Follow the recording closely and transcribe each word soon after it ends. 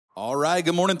All right,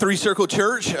 good morning, Three Circle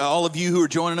Church. All of you who are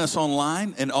joining us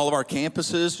online and all of our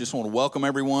campuses, just want to welcome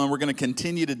everyone. We're going to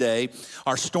continue today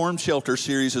our Storm Shelter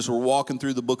series as we're walking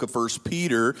through the book of 1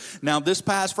 Peter. Now, this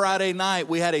past Friday night,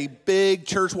 we had a big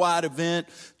church-wide event,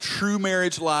 True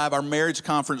Marriage Live. Our marriage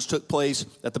conference took place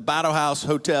at the Battle House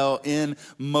Hotel in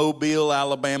Mobile,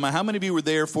 Alabama. How many of you were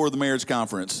there for the marriage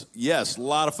conference? Yes, a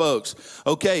lot of folks.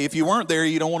 Okay, if you weren't there,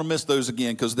 you don't want to miss those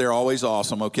again because they're always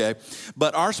awesome, okay?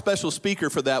 But our special speaker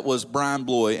for that was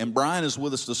Bloye, and Brian is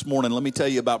with us this morning. Let me tell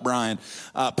you about Brian.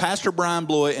 Pastor Brian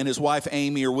Bloye and his wife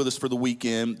Amy are with us for the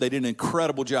weekend. They did an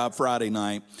incredible job Friday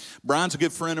night. Brian's a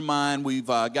good friend of mine. We've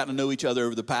gotten to know each other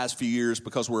over the past few years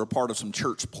because we're a part of some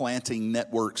church planting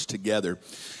networks together.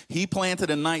 He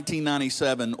planted in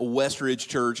 1997 Westridge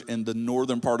Church in the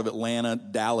northern part of Atlanta,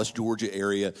 Dallas, Georgia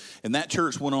area, and that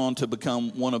church went on to become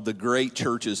one of the great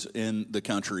churches in the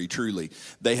country, truly.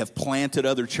 They have planted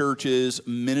other churches,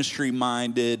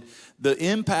 ministry-minded. The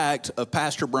impact of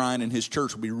Pastor Brian and his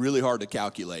church will be really hard to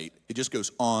calculate. It just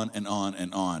goes on and on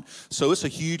and on. So it's a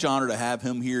huge honor to have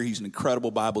him here. He's an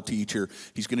incredible Bible teacher.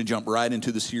 He's going to jump right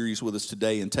into the series with us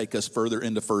today and take us further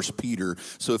into 1 Peter.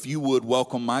 So if you would,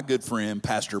 welcome my good friend,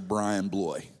 Pastor Brian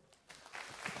Bloye.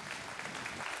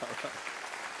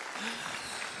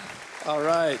 All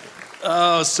right.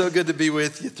 Oh, so good to be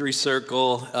with you, Three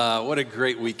Circle. What a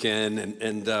great weekend,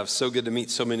 and so good to meet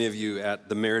so many of you at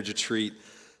the marriage retreat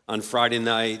on Friday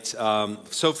night.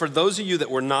 So for those of you that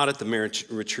were not at the marriage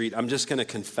retreat, I'm just going to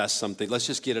confess something. Let's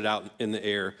just get it out in the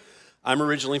air. I'm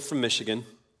originally from Michigan,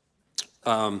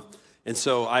 and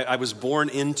so I was born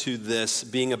into this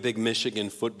being a big Michigan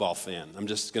football fan. I'm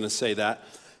just going to say that.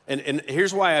 And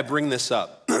here's why I bring this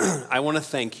up. I want to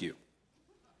thank you.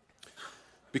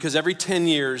 Because every 10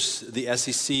 years, the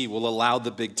SEC will allow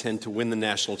the Big Ten to win the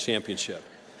national championship.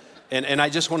 And I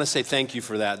just want to say thank you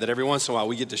for that every once in a while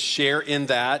we get to share in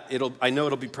that. I know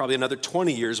it'll be probably another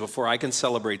 20 years before I can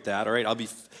celebrate that, all right?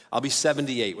 I'll be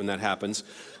 78 when that happens.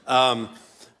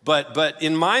 But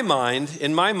in my mind,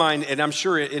 and I'm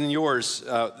sure in yours,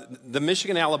 the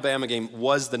Michigan-Alabama game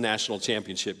was the national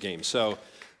championship game. So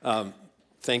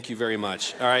thank you very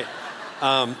much, all right?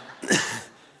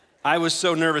 I was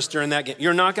so nervous during that game.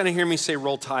 You're not going to hear me say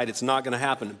roll tide. It's not going to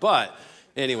happen. But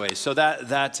anyway, so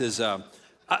that is,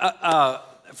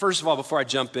 first of all, before I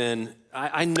jump in,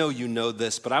 I know you know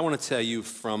this, but I want to tell you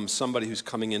from somebody who's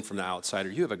coming in from the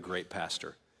outsider, you have a great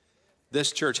pastor.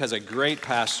 This church has a great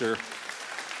pastor,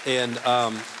 and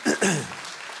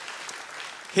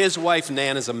his wife,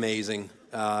 Nan, is amazing.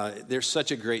 They're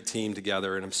such a great team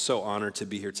together, and I'm so honored to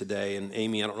be here today. And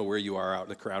Amy, I don't know where you are out in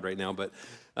the crowd right now, but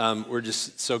we're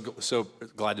just so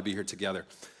glad to be here together.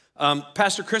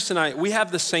 Pastor Chris and I, we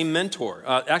have the same mentor,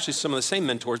 actually some of the same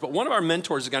mentors, but one of our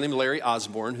mentors is a guy named Larry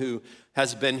Osborne, who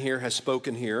has been here, has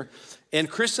spoken here. And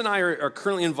Chris and I are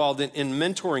currently involved in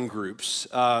mentoring groups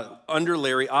under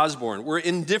Larry Osborne. We're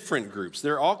in different groups.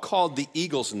 They're all called the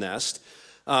Eagle's Nest.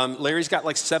 Larry's got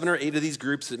like 7 or 8 of these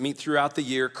groups that meet throughout the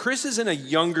year. Chris is in a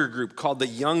younger group called the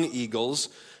Young Eagles.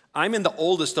 I'm in the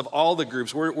oldest of all the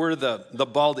groups. We're the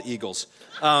bald eagles.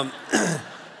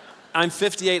 I'm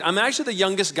 58. I'm actually the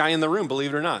youngest guy in the room,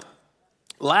 believe it or not.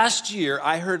 Last year,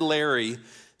 I heard Larry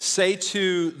say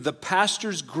to the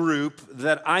pastor's group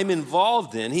that I'm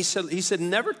involved in, he said,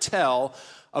 never tell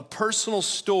a personal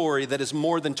story that is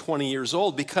more than 20 years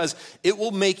old because it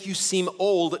will make you seem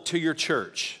old to your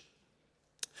church.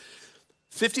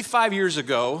 55 years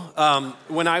ago,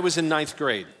 when I was in 9th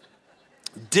grade,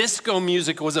 disco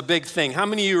music was a big thing. How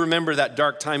many of you remember that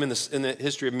dark time in the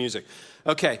history of music?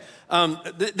 Okay,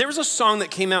 there was a song that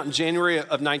came out in January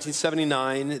of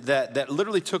 1979 that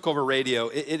literally took over radio.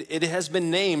 It has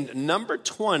been named number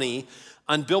 20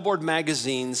 on Billboard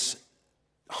magazine's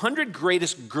 100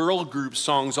 greatest girl group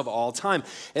songs of all time.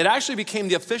 It actually became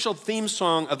the official theme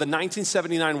song of the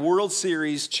 1979 World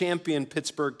Series champion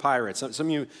Pittsburgh Pirates. Some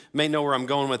of you may know where I'm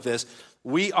going with this.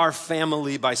 We Are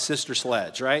Family by Sister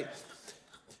Sledge, right?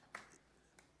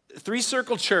 Three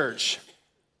Circle Church,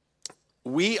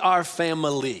 we are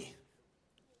family.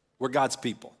 We're God's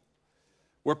people.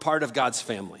 We're part of God's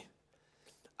family.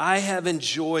 I have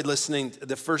enjoyed listening to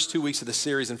the first 2 weeks of the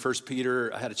series in 1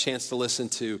 Peter. I had a chance to listen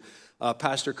to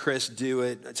Pastor Chris do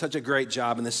it. Such a great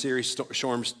job in the series,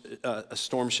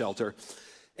 Storm Shelter.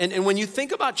 And when you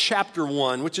think about chapter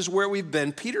 1, which is where we've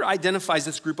been, Peter identifies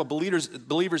this group of believers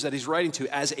that he's writing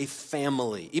to as a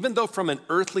family. Even though from an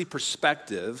earthly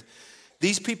perspective,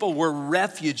 these people were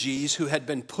refugees who had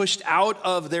been pushed out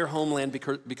of their homeland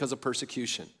because of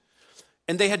persecution.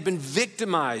 And they had been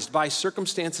victimized by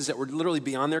circumstances that were literally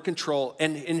beyond their control.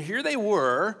 And here they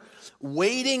were,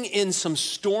 wading in some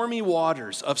stormy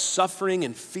waters of suffering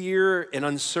and fear and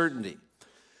uncertainty.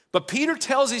 But Peter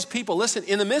tells these people, listen,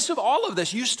 in the midst of all of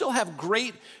this, you still have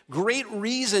great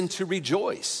reason to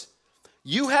rejoice.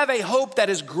 You have a hope that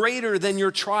is greater than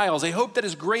your trials, a hope that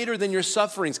is greater than your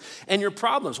sufferings and your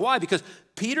problems. Why? Because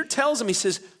Peter tells them, he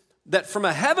says, that from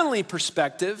a heavenly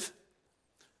perspective,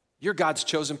 you're God's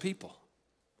chosen people.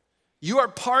 You are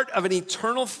part of an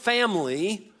eternal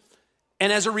family,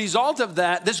 and as a result of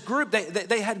that, this group,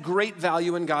 they had great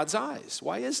value in God's eyes.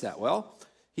 Why is that? Well,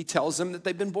 he tells them that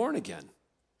they've been born again.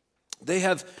 They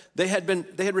had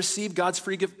received God's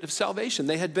free gift of salvation.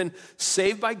 They had been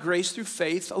saved by grace through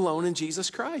faith alone in Jesus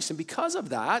Christ. And because of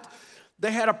that,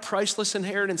 they had a priceless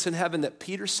inheritance in heaven that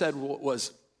Peter said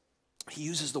was, he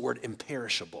uses the word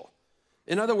imperishable.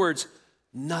 In other words,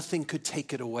 nothing could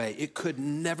take it away. It could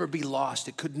never be lost.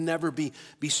 It could never be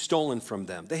stolen from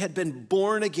them. They had been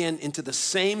born again into the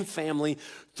same family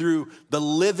through the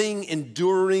living,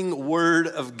 enduring word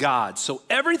of God. So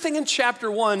everything in chapter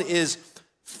 1 is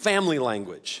family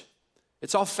language.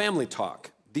 It's all family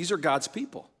talk. These are God's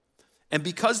people. And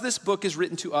because this book is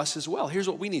written to us as well, here's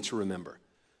what we need to remember.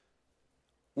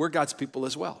 We're God's people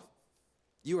as well.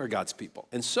 You are God's people.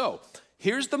 And so,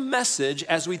 here's the message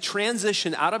as we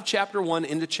transition out of chapter 1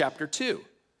 into chapter 2.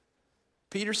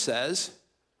 Peter says,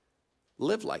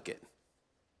 live like it.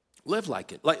 Live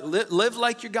like it. Live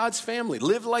like you're God's family.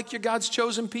 Live like you're God's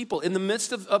chosen people. In the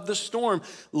midst of the storm,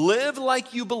 live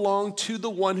like you belong to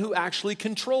the one who actually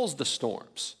controls the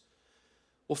storms.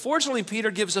 Well, fortunately,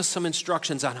 Peter gives us some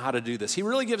instructions on how to do this. He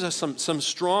really gives us some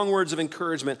strong words of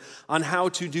encouragement on how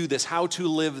to do this, how to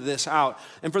live this out.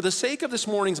 And for the sake of this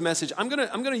morning's message, I'm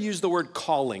gonna use the word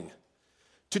calling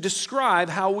to describe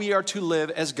how we are to live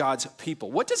as God's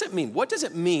people. What does it mean? What does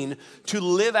it mean to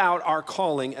live out our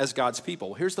calling as God's people?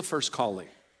 Well, here's the first calling.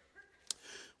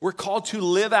 We're called to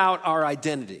live out our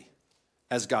identity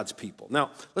as God's people.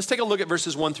 Now, let's take a look at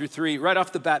verses 1 through 3. Right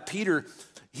off the bat, Peter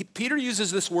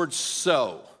uses this word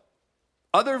so.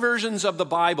 Other versions of the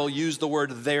Bible use the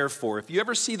word therefore. If you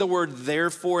ever see the word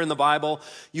therefore in the Bible,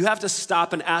 you have to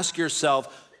stop and ask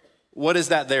yourself, what is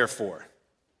that there for?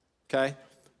 Okay?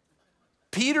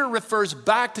 Peter refers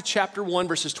back to chapter 1,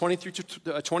 verses 20 through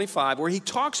 25, where he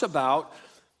talks about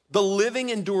the living,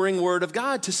 enduring word of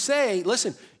God to say,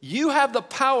 listen, you have the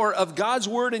power of God's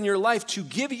word in your life to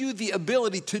give you the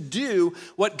ability to do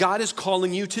what God is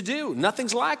calling you to do.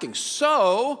 Nothing's lacking.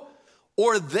 So,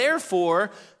 or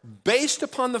therefore, based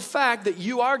upon the fact that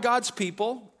you are God's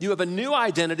people, you have a new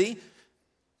identity,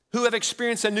 who have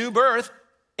experienced a new birth,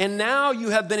 and now you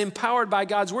have been empowered by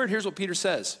God's word. Here's what Peter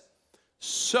says.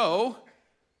 So,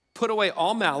 put away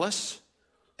all malice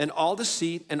and all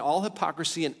deceit and all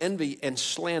hypocrisy and envy and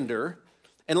slander,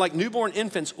 and like newborn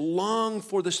infants, long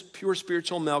for this pure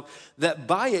spiritual milk, that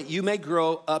by it you may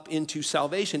grow up into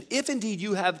salvation, if indeed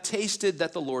you have tasted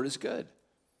that the Lord is good.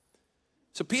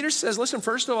 So Peter says, listen,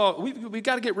 first of all, we've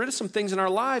got to get rid of some things in our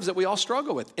lives that we all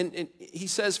struggle with. And he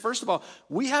says, first of all,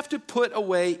 we have to put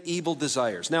away evil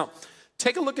desires. Now,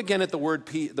 take a look again at the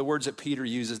words that Peter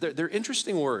uses. They're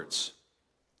interesting words.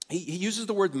 He uses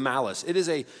the word malice. It is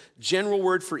a general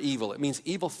word for evil. It means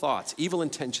evil thoughts, evil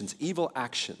intentions, evil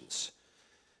actions.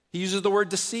 He uses the word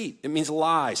deceit. It means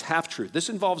lies, half-truth. This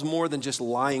involves more than just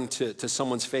lying to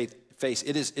someone's face.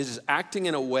 It is acting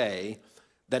in a way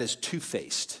that is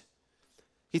two-faced.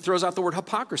 He throws out the word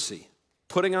hypocrisy,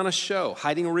 putting on a show,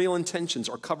 hiding real intentions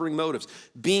or covering motives,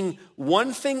 being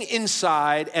one thing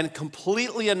inside and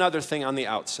completely another thing on the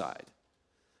outside.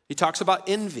 He talks about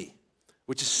envy,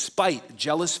 which is spite,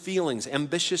 jealous feelings,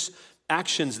 ambitious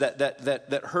actions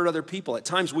that hurt other people. At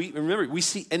times, we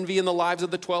see envy in the lives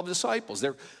of the 12 disciples.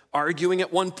 They're arguing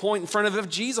at one point in front of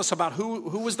Jesus about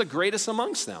who was the greatest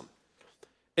amongst them.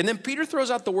 And then Peter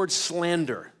throws out the word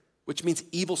slander, which means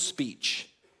evil speech.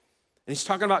 And he's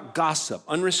talking about gossip,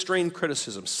 unrestrained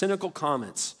criticism, cynical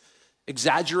comments,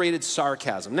 exaggerated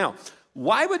sarcasm. Now,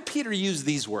 why would Peter use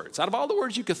these words? Out of all the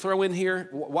words you could throw in here,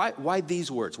 why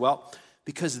these words? Well,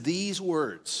 because these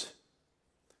words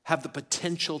have the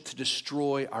potential to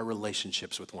destroy our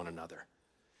relationships with one another.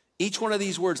 Each one of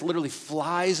these words literally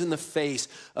flies in the face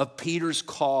of Peter's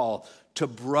call to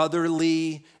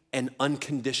brotherly and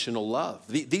unconditional love.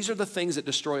 These are the things that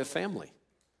destroy a family.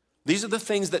 These are the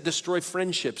things that destroy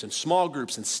friendships and small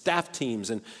groups and staff teams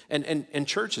and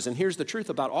churches. And here's the truth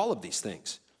about all of these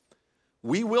things.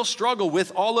 We will struggle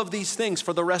with all of these things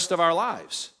for the rest of our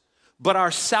lives. But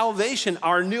our salvation,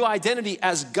 our new identity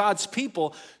as God's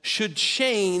people should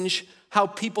change how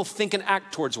people think and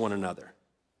act towards one another.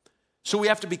 So we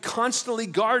have to be constantly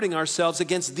guarding ourselves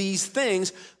against these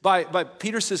things by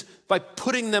Peter says, by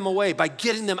putting them away, by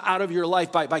getting them out of your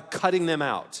life, by cutting them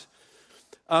out.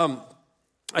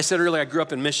 I said earlier I grew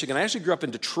up in Michigan. I actually grew up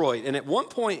in Detroit. And at one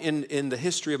point in the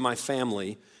history of my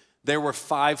family, there were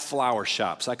 5 flower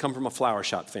shops. I come from a flower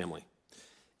shop family.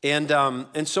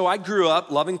 And so I grew up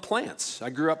loving plants.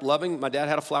 I grew up loving, my dad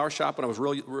had a flower shop when I was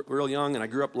real young, and I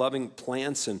grew up loving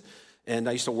plants, and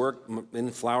I used to work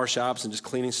in flower shops and just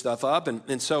cleaning stuff up.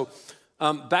 And so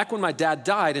back when my dad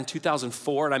died in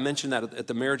 2004, and I mentioned that at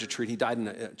the marriage retreat, he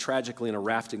died tragically in a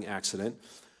rafting accident,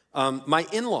 my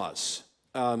in-laws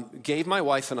gave my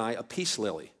wife and I a peace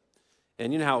lily.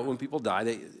 And you know how when people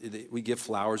die, we give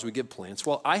flowers, we give plants.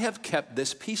 Well, I have kept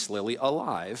this peace lily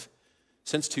alive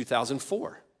since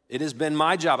 2004. It has been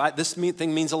my job. This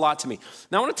thing means a lot to me.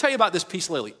 Now, I want to tell you about this peace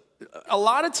lily. A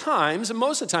lot of times, and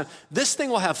most of the time, this thing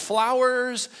will have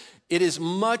flowers. It is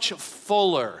much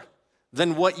fuller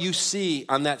than what you see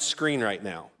on that screen right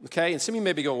now, okay? And some of you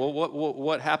may be going, well,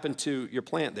 what happened to your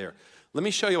plant there? Let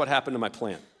me show you what happened to my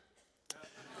plant.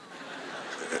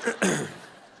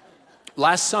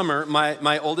 Last summer,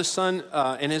 my oldest son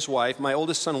and his wife, my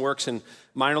oldest son works in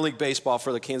minor league baseball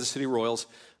for the Kansas City Royals.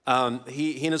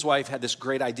 He and his wife had this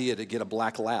great idea to get a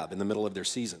black lab in the middle of their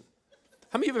season.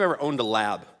 How many of you have ever owned a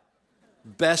lab?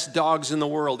 Best dogs in the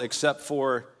world except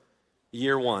for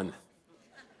year 1.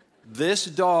 This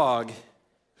dog,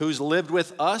 who's lived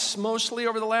with us mostly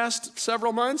over the last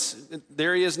several months,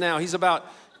 there he is now. He's about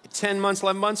 10 months,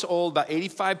 11 months old, about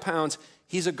 85 pounds.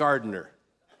 He's a gardener.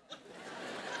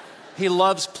 He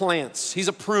loves plants. He's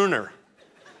a pruner.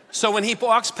 So when he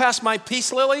walks past my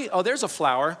peace lily, oh, there's a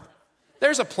flower.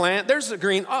 There's a plant, there's a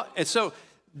green. Oh, and so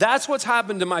that's what's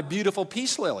happened to my beautiful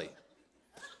peace lily.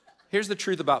 Here's the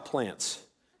truth about plants.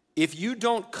 If you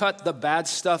don't cut the bad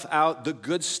stuff out, the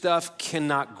good stuff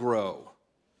cannot grow.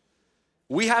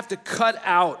 We have to cut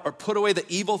out or put away the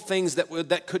evil things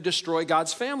that could destroy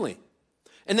God's family.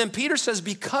 And then Peter says,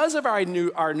 because of our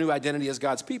new identity as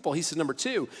God's people, he says, number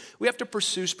 2, we have to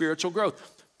pursue spiritual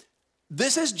growth.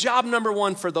 This is job number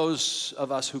 1 for those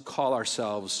of us who call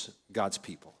ourselves God's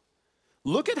people.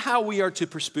 Look at how we are to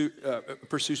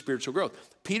pursue spiritual growth.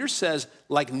 Peter says,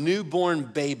 like newborn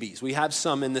babies. We have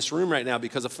some in this room right now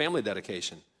because of family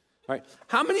dedication. Right?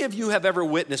 How many of you have ever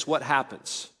witnessed what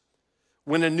happens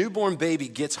when a newborn baby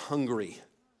gets hungry?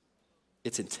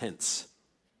 It's intense.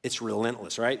 It's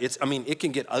relentless, right? It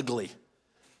can get ugly.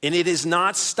 And it is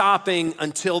not stopping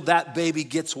until that baby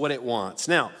gets what it wants.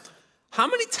 Now, how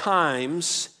many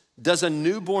times does a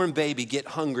newborn baby get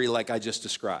hungry like I just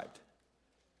described?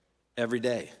 Every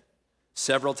day,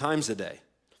 several times a day.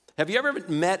 Have you ever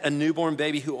met a newborn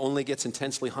baby who only gets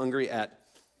intensely hungry at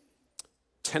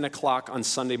 10 o'clock on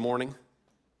Sunday morning?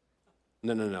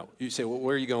 No. You say, well,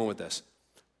 where are you going with this?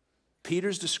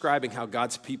 Peter's describing how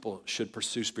God's people should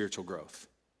pursue spiritual growth.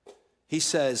 He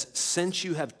says, since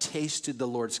you have tasted the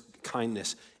Lord's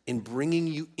kindness in bringing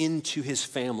you into his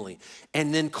family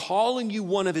and then calling you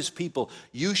one of his people,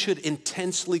 you should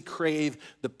intensely crave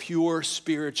the pure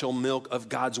spiritual milk of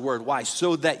God's word. Why?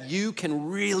 So that you can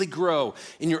really grow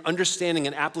in your understanding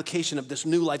and application of this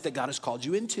new life that God has called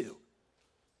you into.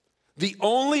 The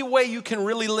only way you can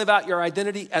really live out your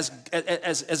identity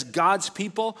as God's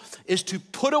people is to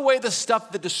put away the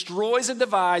stuff that destroys and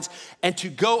divides and to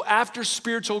go after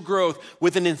spiritual growth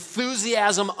with an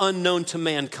enthusiasm unknown to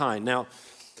mankind. Now,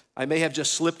 I may have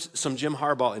just slipped some Jim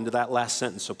Harbaugh into that last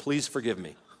sentence, so please forgive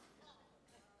me.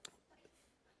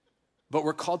 But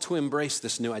we're called to embrace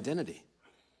this new identity.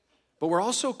 But we're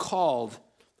also called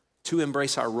to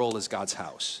embrace our role as God's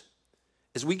house.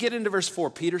 As we get into verse 4,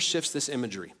 Peter shifts this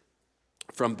imagery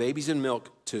from babies and milk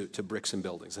to bricks and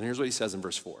buildings. And here's what he says in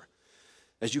verse 4.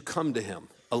 As you come to him,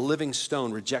 a living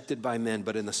stone rejected by men,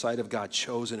 but in the sight of God,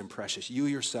 chosen and precious, you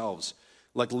yourselves,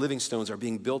 like living stones, are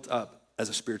being built up as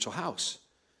a spiritual house,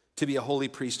 to be a holy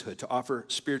priesthood, to offer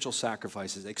spiritual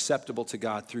sacrifices acceptable to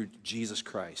God through Jesus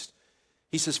Christ.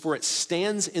 He says, for it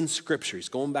stands in Scripture. He's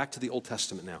going back to the Old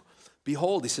Testament now.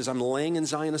 Behold, he says, I'm laying in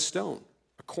Zion a stone,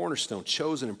 a cornerstone,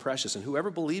 chosen and precious, and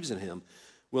whoever believes in him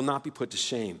will not be put to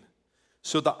shame.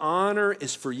 So the honor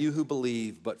is for you who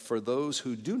believe, but for those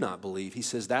who do not believe, he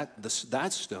says that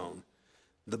that stone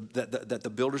that the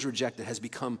builders rejected has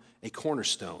become a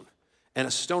cornerstone and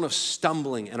a stone of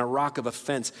stumbling and a rock of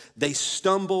offense. They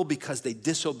stumble because they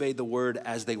disobeyed the word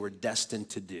as they were destined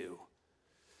to do.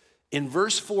 In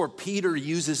verse 4, Peter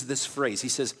uses this phrase. He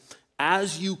says,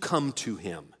 as you come to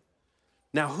him.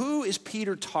 Now, who is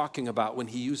Peter talking about when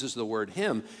he uses the word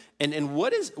him? And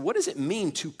what does it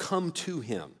mean to come to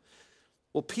him?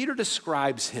 Well, Peter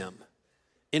describes him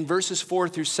in verses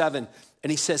 4-7,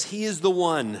 and he says, he is the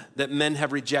one that men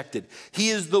have rejected. He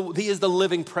is the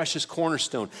living precious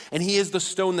cornerstone, and he is the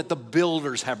stone that the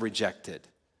builders have rejected.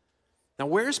 Now,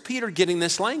 where's Peter getting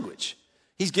this language?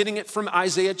 He's getting it from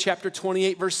Isaiah chapter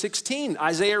 28, verse 16.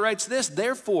 Isaiah writes this,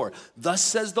 therefore, thus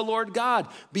says the Lord God,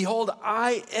 behold,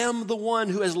 I am the one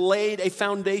who has laid a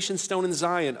foundation stone in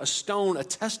Zion, a stone, a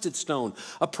tested stone,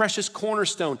 a precious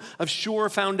cornerstone of sure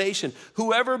foundation.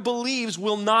 Whoever believes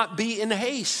will not be in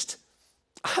haste.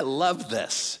 I love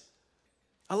this.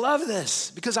 I love this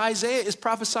because Isaiah is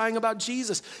prophesying about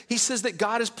Jesus. He says that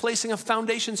God is placing a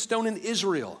foundation stone in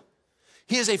Israel.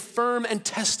 He is a firm and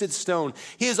tested stone.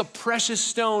 He is a precious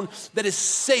stone that is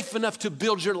safe enough to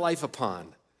build your life upon.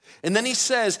 And then he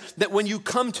says that when you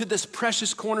come to this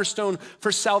precious cornerstone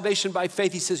for salvation by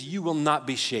faith, he says, you will not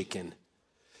be shaken.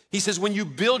 He says, when you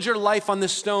build your life on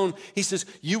this stone, he says,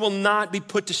 you will not be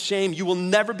put to shame, you will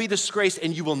never be disgraced,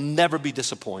 and you will never be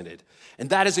disappointed. And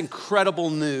that is incredible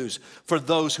news for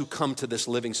those who come to this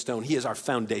living stone. He is our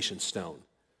foundation stone.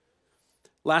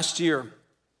 Last year,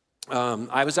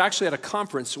 I was actually at a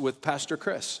conference with Pastor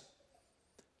Chris,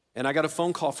 and I got a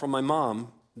phone call from my mom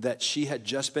that she had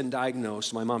just been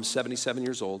diagnosed. My mom's 77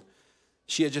 years old.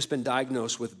 She had just been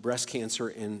diagnosed with breast cancer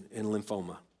and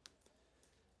lymphoma.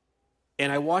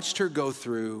 And I watched her go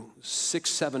through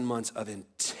 6-7 months of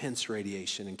intense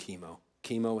radiation and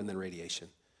chemo and then radiation.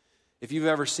 If you've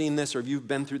ever seen this or if you've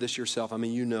been through this yourself,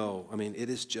 you know, it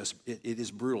is just, it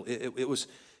is brutal.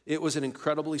 It was an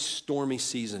incredibly stormy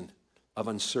season of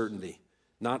uncertainty,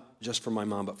 not just for my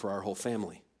mom, but for our whole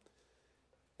family.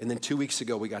 And then 2 weeks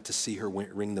ago, we got to see her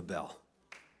ring the bell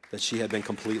that she had been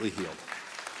completely healed.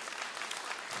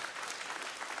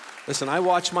 Listen, I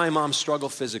watched my mom struggle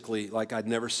physically like I'd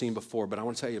never seen before, but I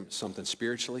want to tell you something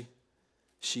spiritually.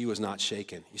 She was not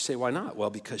shaken. You say, why not?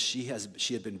 Well, because she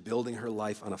had been building her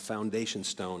life on a foundation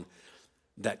stone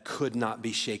that could not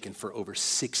be shaken for over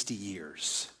 60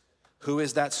 years. Who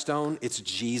is that stone? It's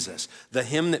Jesus. The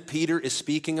hymn that Peter is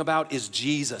speaking about is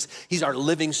Jesus. He's our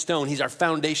living stone. He's our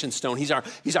foundation stone. He's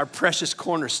our precious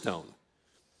cornerstone.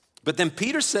 But then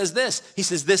Peter says this. He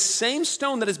says, this same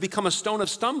stone that has become a stone of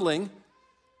stumbling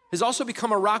has also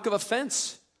become a rock of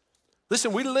offense.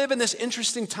 Listen, we live in this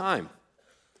interesting time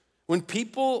when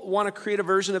people want to create a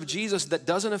version of Jesus that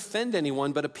doesn't offend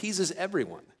anyone but appeases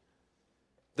everyone.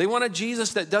 They want a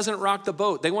Jesus that doesn't rock the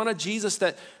boat. They want a Jesus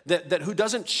that who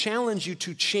doesn't challenge you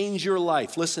to change your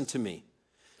life. Listen to me.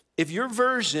 If your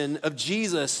version of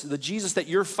Jesus, the Jesus that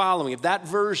you're following, if that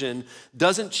version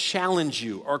doesn't challenge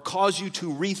you or cause you to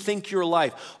rethink your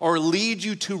life or lead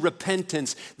you to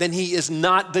repentance, then he is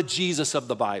not the Jesus of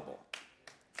the Bible.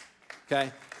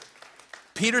 Okay?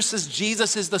 Peter says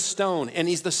Jesus is the stone, and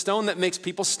he's the stone that makes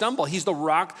people stumble. He's the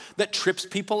rock that trips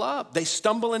people up. They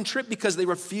stumble and trip because they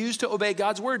refuse to obey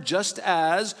God's word, just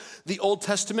as the Old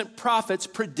Testament prophets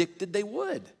predicted they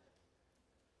would.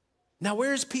 Now,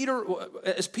 where is Peter?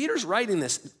 As Peter's writing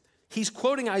this, he's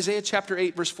quoting Isaiah chapter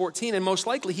 8, verse 14, and most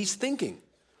likely he's thinking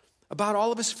about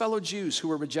all of his fellow Jews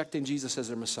who are rejecting Jesus as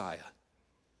their Messiah.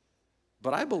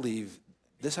 But I believe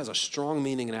this has a strong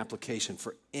meaning and application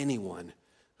for anyone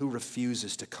who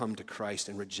refuses to come to Christ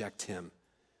and reject him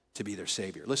to be their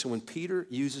Savior. Listen, when Peter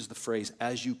uses the phrase,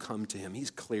 as you come to him,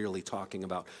 he's clearly talking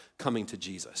about coming to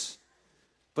Jesus.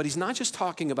 But he's not just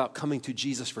talking about coming to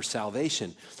Jesus for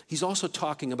salvation. He's also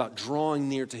talking about drawing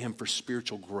near to him for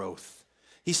spiritual growth.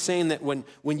 He's saying that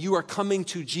when you are coming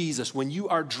to Jesus, when you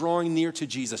are drawing near to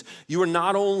Jesus, we are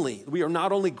not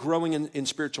only growing in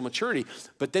spiritual maturity,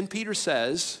 but then Peter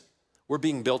says we're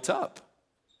being built up.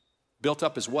 Built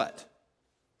up as what?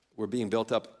 We're being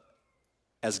built up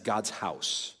as God's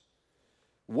house.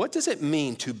 What does it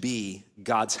mean to be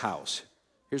God's house?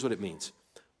 Here's what it means.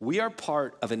 We are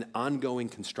part of an ongoing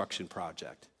construction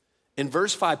project. In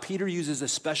verse 5, Peter uses a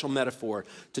special metaphor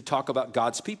to talk about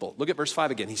God's people. Look at verse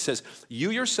 5 again. He says,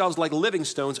 you yourselves like living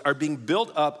stones are being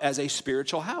built up as a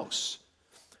spiritual house.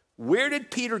 Where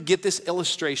did Peter get this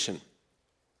illustration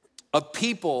of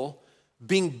people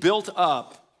being built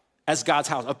up as God's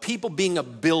house, of people being a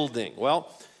building?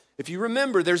 Well, if you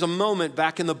remember, there's a moment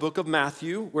back in the book of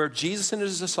Matthew where Jesus and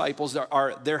his disciples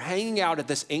they're hanging out at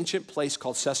this ancient place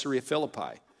called Caesarea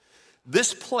Philippi.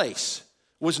 This place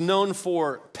was known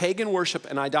for pagan worship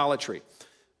and idolatry.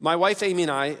 My wife Amy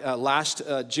and I, last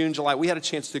June, July, we had a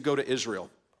chance to go to Israel.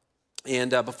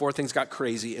 And before things got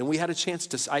crazy, and we had a chance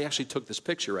to, I actually took this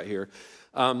picture right here.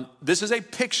 This is a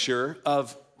picture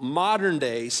of modern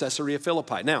day Caesarea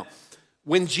Philippi. Now,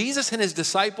 when Jesus and his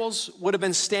disciples would have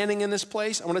been standing in this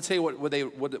place, I want to tell you what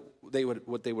they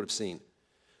would have seen.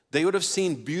 They would have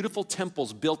seen beautiful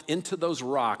temples built into those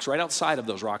rocks, right outside of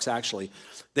those rocks, actually.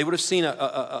 They would have seen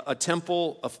a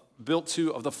temple built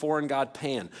to of the foreign god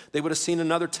Pan. They would have seen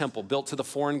another temple built to the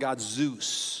foreign god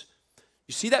Zeus.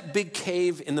 You see that big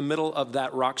cave in the middle of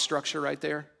that rock structure right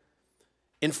there?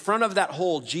 In front of that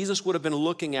hole, Jesus would have been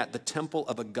looking at the temple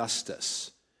of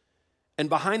Augustus. And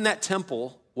behind that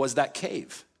temple was that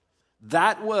cave.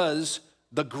 That was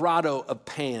the grotto of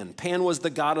Pan. Pan was the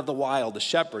god of the wild, the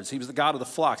shepherds. He was the god of the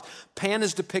flocks. Pan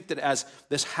is depicted as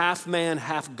this half man,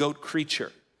 half goat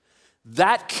creature.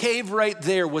 That cave right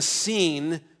there was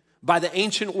seen by the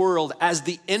ancient world as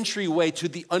the entryway to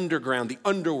the underground, the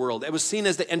underworld. It was seen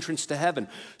as the entrance to heaven.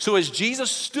 So as Jesus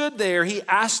stood there, he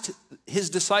asked his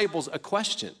disciples a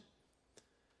question.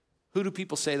 Who do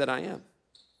people say that I am?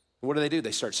 What do?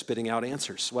 They start spitting out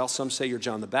answers. Well, some say you're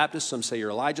John the Baptist, some say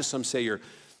you're Elijah, some say you're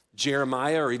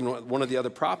Jeremiah or even one of the other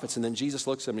prophets. And then Jesus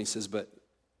looks at him and he says, but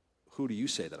who do you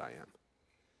say that I am?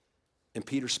 And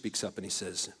Peter speaks up and he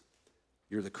says,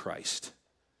 you're the Christ,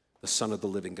 the Son of the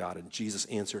living God. And Jesus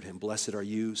answered him, blessed are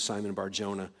you, Simon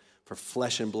Bar-Jonah, for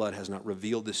flesh and blood has not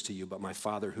revealed this to you, but my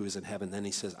Father who is in heaven. Then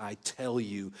he says, I tell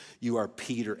you, you are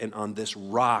Peter, and on this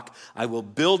rock I will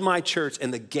build my church,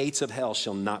 and the gates of hell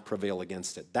shall not prevail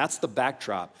against it. That's the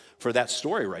backdrop for that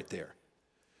story right there.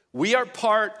 We are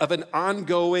part of an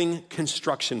ongoing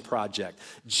construction project.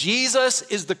 Jesus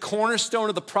is the cornerstone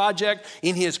of the project,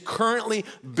 and he is currently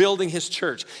building his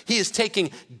church. He is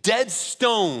taking dead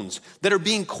stones that are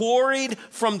being quarried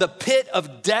from the pit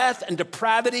of death and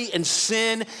depravity and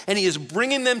sin, and he is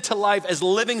bringing them to life as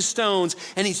living stones,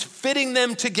 and he's fitting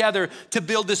them together to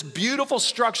build this beautiful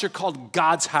structure called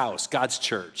God's house, God's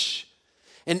church.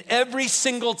 And every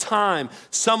single time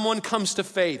someone comes to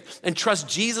faith and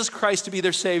trusts Jesus Christ to be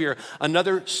their Savior,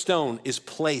 another stone is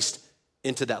placed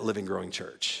into that living, growing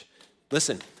church.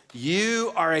 Listen,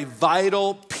 you are a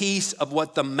vital piece of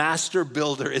what the master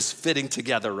builder is fitting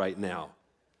together right now.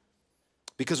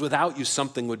 Because without you,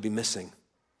 something would be missing.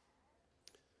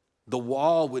 The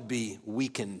wall would be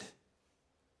weakened.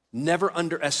 Never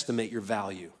underestimate your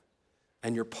value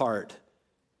and your part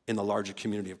in the larger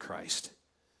community of Christ.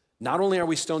 Not only are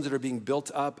we stones that are being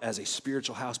built up as a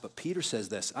spiritual house, but Peter says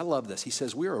this. I love this. He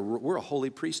says, we're a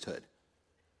holy priesthood.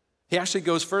 He actually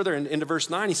goes further into verse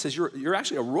 9. He says, you're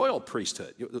actually a royal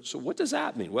priesthood. So what does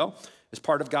that mean? Well, as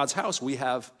part of God's house, we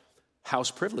have house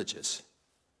privileges.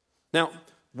 Now,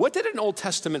 what did an Old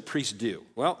Testament priest do?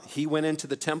 Well, he went into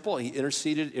the temple. He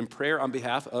interceded in prayer on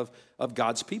behalf of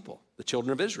God's people, the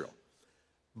children of Israel.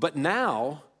 But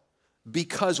now,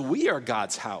 because we are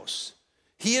God's house,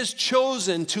 he has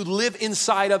chosen to live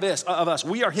inside of us.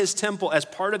 We are his temple as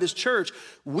part of his church.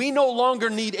 We no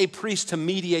longer need a priest to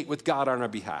mediate with God on our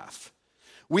behalf.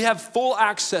 We have full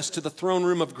access to the throne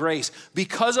room of grace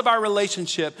because of our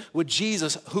relationship with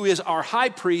Jesus, who is our high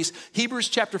priest. Hebrews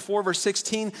chapter 4, verse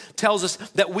 16 tells us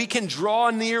that we can draw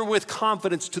near with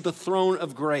confidence to the throne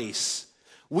of grace.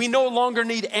 We no longer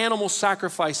need animal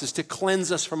sacrifices to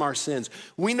cleanse us from our sins.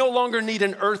 We no longer need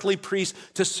an earthly priest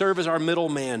to serve as our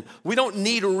middleman. We don't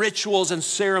need rituals and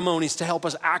ceremonies to help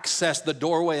us access the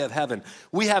doorway of heaven.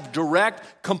 We have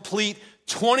direct, complete,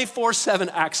 24/7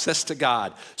 access to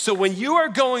God. So when you are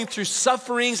going through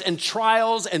sufferings and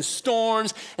trials and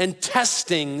storms and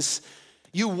testings,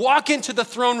 you walk into the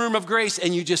throne room of grace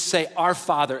and you just say, Our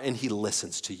Father, and he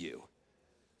listens to you.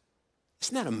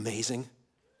 Isn't that amazing?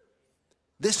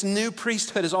 This new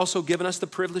priesthood has also given us the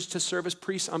privilege to serve as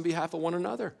priests on behalf of one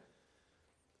another.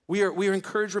 We are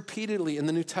encouraged repeatedly in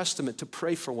the New Testament to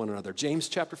pray for one another. James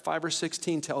chapter 5, verse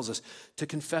 16 tells us to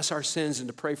confess our sins and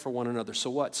to pray for one another. So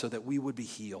what? So that we would be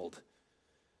healed.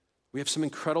 We have some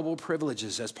incredible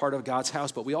privileges as part of God's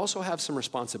house, but we also have some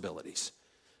responsibilities.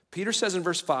 Peter says in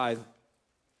verse 5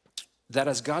 that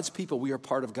as God's people, we are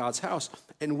part of God's house.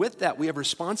 And with that, we have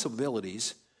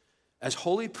responsibilities as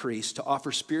holy priests to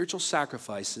offer spiritual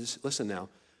sacrifices, listen now,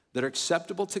 that are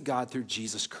acceptable to God through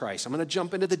Jesus Christ. I'm going to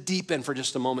jump into the deep end for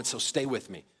just a moment, so stay with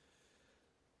me.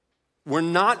 We're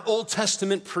not Old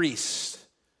Testament priests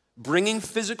bringing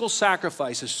physical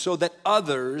sacrifices so that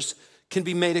others can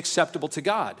be made acceptable to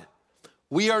God.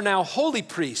 We are now holy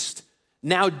priests,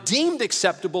 now deemed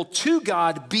acceptable to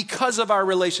God because of our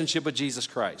relationship with Jesus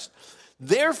Christ.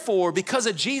 Therefore, because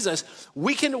of Jesus,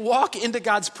 we can walk into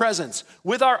God's presence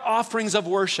with our offerings of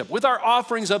worship, with our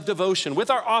offerings of devotion,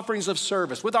 with our offerings of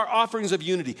service, with our offerings of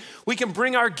unity. We can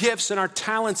bring our gifts and our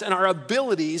talents and our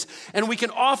abilities, and we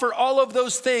can offer all of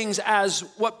those things as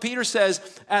what Peter says,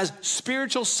 as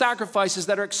spiritual sacrifices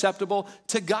that are acceptable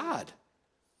to God.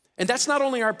 And that's not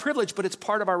only our privilege, but it's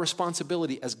part of our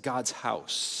responsibility as God's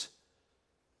house.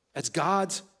 As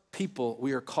God's people,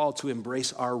 we are called to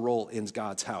embrace our role in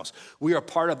God's house. We are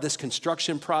part of this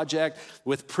construction project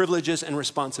with privileges and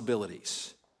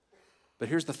responsibilities. But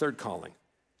here's the third calling.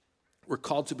 We're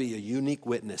called to be a unique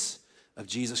witness of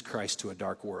Jesus Christ to a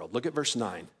dark world. Look at verse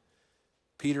 9.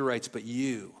 Peter writes, but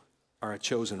you are a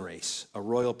chosen race, a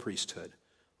royal priesthood,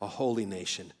 a holy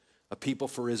nation, a people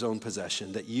for his own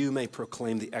possession, that you may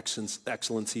proclaim the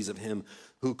excellencies of him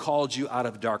who called you out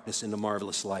of darkness into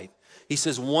marvelous light. He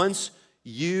says, once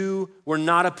you were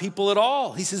not a people at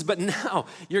all. He says, but now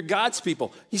you're God's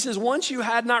people. He says, once you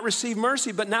had not received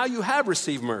mercy, but now you have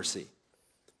received mercy.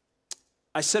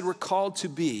 I said we're called to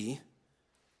be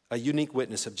a unique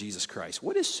witness of Jesus Christ.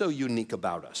 What is so unique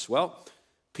about us? Well,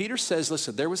 Peter says,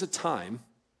 listen, there was a time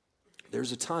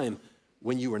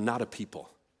when you were not a people,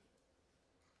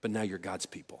 but now you're God's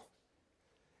people.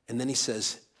 And then he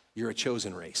says, you're a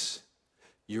chosen race.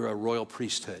 You're a royal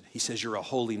priesthood. He says you're a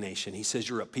holy nation. He says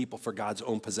you're a people for God's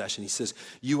own possession. He says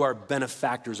you are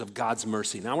benefactors of God's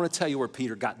mercy. Now I want to tell you where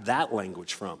Peter got that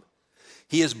language from.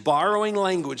 He is borrowing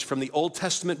language from the Old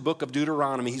Testament book of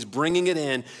Deuteronomy. He's bringing it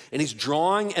in, and he's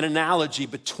drawing an analogy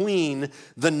between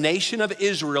the nation of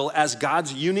Israel as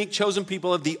God's unique chosen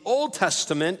people of the Old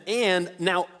Testament and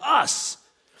now us,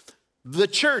 the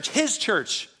church, his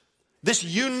church, this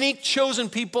unique chosen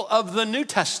people of the New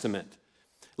Testament.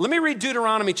 Let me read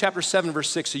Deuteronomy chapter 7, verse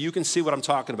 6, so you can see what I'm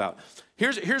talking about.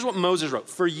 Here's what Moses wrote.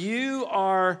 For you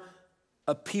are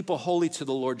a people holy to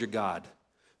the Lord your God.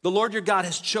 The Lord your God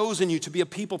has chosen you to be a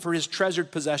people for his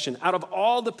treasured possession out of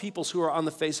all the peoples who are on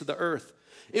the face of the earth.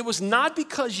 It was not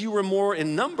because you were more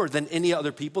in number than any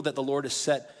other people that the Lord has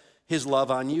set his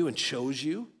love on you and chose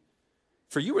you.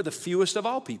 For you are the fewest of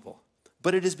all people.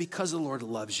 But it is because the Lord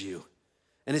loves you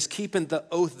and is keeping the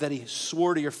oath that he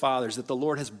swore to your fathers, that the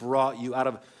Lord has brought you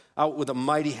out with a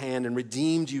mighty hand and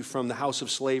redeemed you from the house of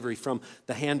slavery, from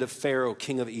the hand of Pharaoh,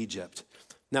 king of Egypt.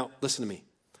 Now, listen to me.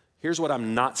 Here's what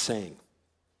I'm not saying.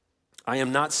 I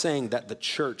am not saying that the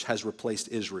church has replaced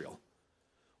Israel.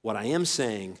 What I am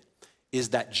saying is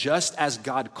that just as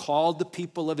God called the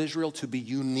people of Israel to be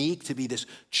unique, to be this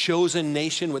chosen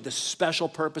nation with this special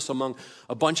purpose among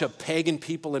a bunch of pagan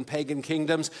people in pagan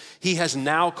kingdoms, he has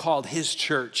now called his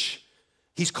church.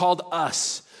 He's called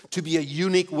us to be a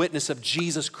unique witness of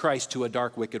Jesus Christ to a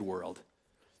dark, wicked world.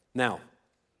 Now,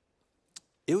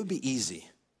 it would be easy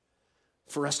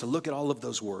for us to look at all of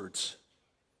those words,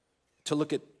 to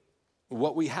look at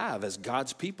what we have as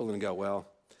God's people and go, well,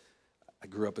 I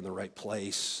grew up in the right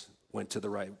place,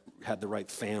 had the right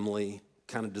family,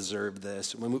 kind of deserved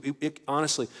this.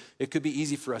 Honestly, it could be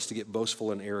easy for us to get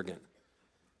boastful and arrogant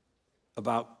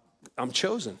about, I'm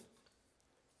chosen,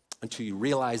 until you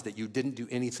realize that you didn't do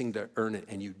anything to earn it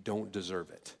and you don't deserve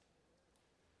it.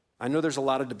 I know there's a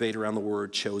lot of debate around the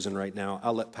word chosen right now.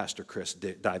 I'll let Pastor Chris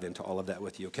dive into all of that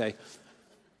with you, okay?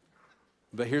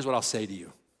 But here's what I'll say to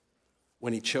you.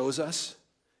 When he chose us,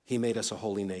 he made us a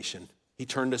holy nation. He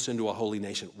turned us into a holy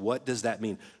nation. What does that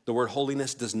mean? The word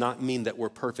holiness does not mean that we're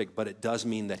perfect, but it does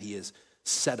mean that he has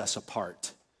set us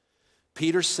apart.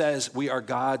 Peter says we are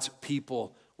God's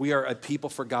people. We are a people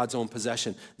for God's own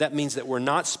possession. That means that we're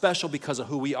not special because of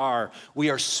who we are. We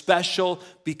are special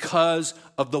because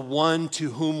of the one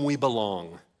to whom we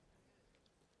belong.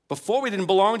 Before we didn't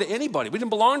belong to anybody. We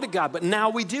didn't belong to God, but now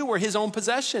we do. We're his own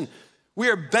possession. We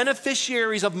are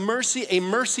beneficiaries of mercy, a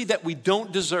mercy that we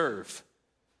don't deserve.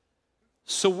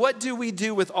 So what do we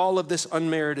do with all of this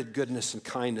unmerited goodness and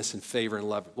kindness and favor and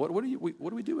love? What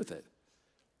do we do with it?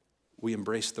 We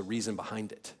embrace the reason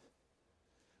behind it.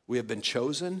 We have been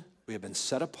chosen, we have been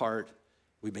set apart,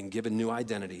 we've been given new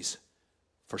identities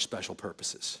for special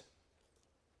purposes.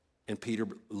 And Peter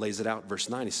lays it out in verse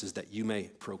 9. He says that you may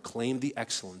proclaim the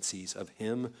excellencies of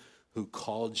him who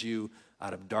called you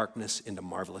out of darkness into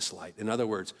marvelous light. In other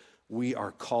words, we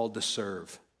are called to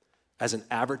serve as an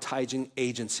advertising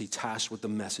agency tasked with the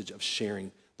message of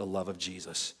sharing the love of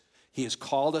Jesus. He has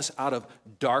called us out of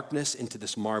darkness into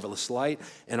this marvelous light,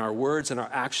 and our words and our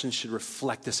actions should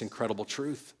reflect this incredible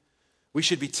truth. We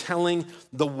should be telling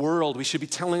the world, we should be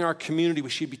telling our community, we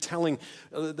should be telling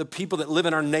the people that live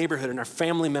in our neighborhood and our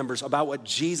family members about what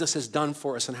Jesus has done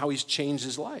for us and how he's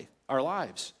changed our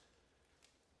lives.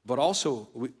 But also,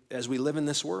 as we live in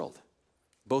this world,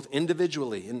 both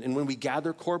individually and when we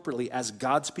gather corporately as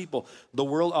God's people, the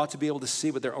world ought to be able to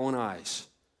see with their own eyes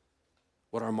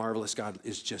what our marvelous God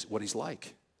is, just what he's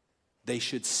like. They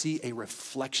should see a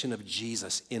reflection of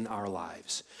Jesus in our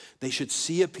lives. They should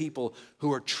see a people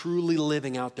who are truly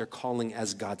living out their calling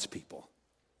as God's people.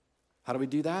 How do we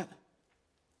do that?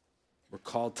 We're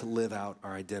called to live out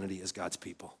our identity as God's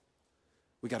people.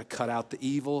 We got to cut out the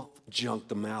evil junk,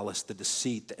 the malice, the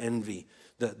deceit, the envy,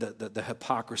 the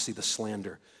hypocrisy, the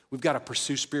slander. We've got to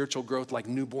pursue spiritual growth like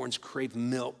newborns crave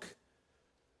milk.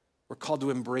 We're called to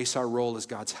embrace our role as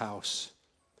God's house.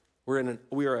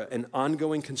 We are an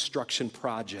ongoing construction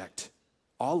project,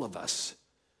 all of us,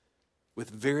 with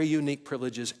very unique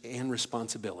privileges and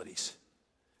responsibilities.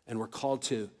 And we're called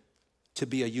to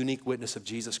be a unique witness of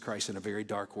Jesus Christ in a very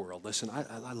dark world. Listen,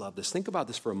 I love this. Think about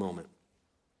this for a moment.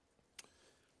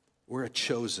 We're a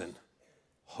chosen,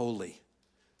 holy,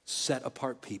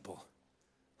 set-apart people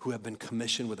who have been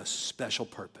commissioned with a special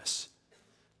purpose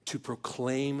to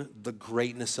proclaim the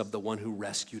greatness of the one who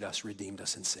rescued us, redeemed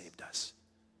us, and saved us.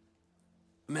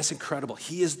 I mean, it's incredible.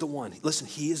 He is the one. Listen,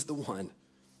 he is the one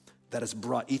that has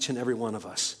brought each and every one of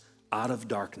us out of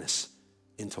darkness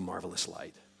into marvelous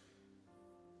light.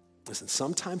 Listen,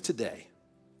 sometime today,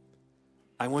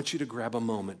 I want you to grab a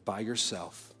moment by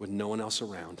yourself with no one else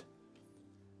around.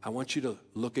 I want you to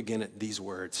look again at these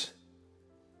words: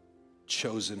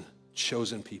 chosen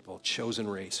people, chosen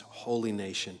race, holy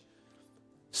nation,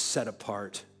 set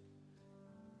apart,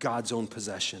 God's own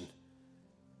possession,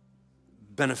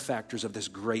 benefactors of this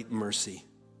great mercy.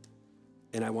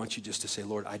 And I want you just to say,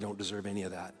 Lord, I don't deserve any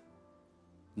of that.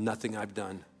 Nothing I've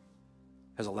done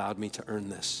has allowed me to earn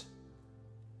this.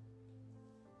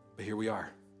 But here we are.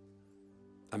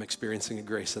 I'm experiencing a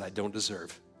grace that I don't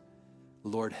deserve.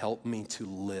 Lord, help me to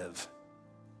live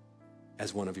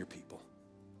as one of your people.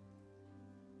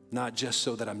 Not just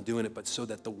so that I'm doing it, but so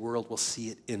that the world will see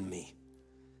it in me.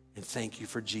 And thank you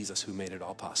for Jesus who made it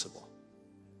all possible.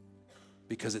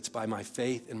 Because it's by my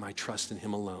faith and my trust in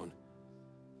him alone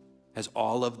has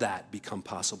all of that become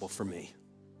possible for me.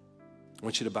 I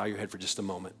want you to bow your head for just a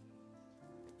moment.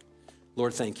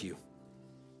 Lord, thank you.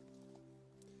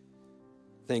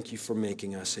 Thank you for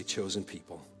making us a chosen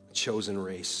people, a chosen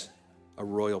race, a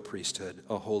royal priesthood,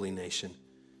 a holy nation,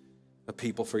 a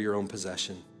people for your own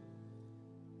possession.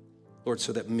 Lord,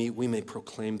 so that we may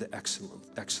proclaim the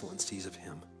excellencies of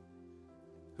him.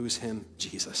 Who's him?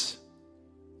 Jesus.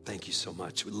 Thank you so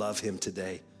much. We love him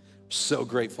today. We're so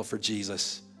grateful for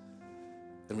Jesus.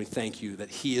 And we thank you that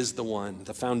he is the one,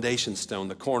 the foundation stone,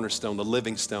 the cornerstone, the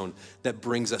living stone that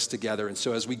brings us together. And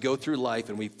so as we go through life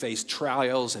and we face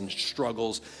trials and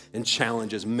struggles and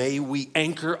challenges, may we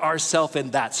anchor ourselves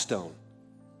in that stone.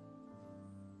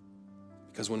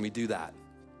 Because when we do that,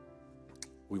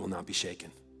 we will not be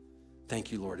shaken.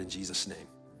 Thank you, Lord, in Jesus' name.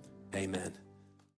 Amen.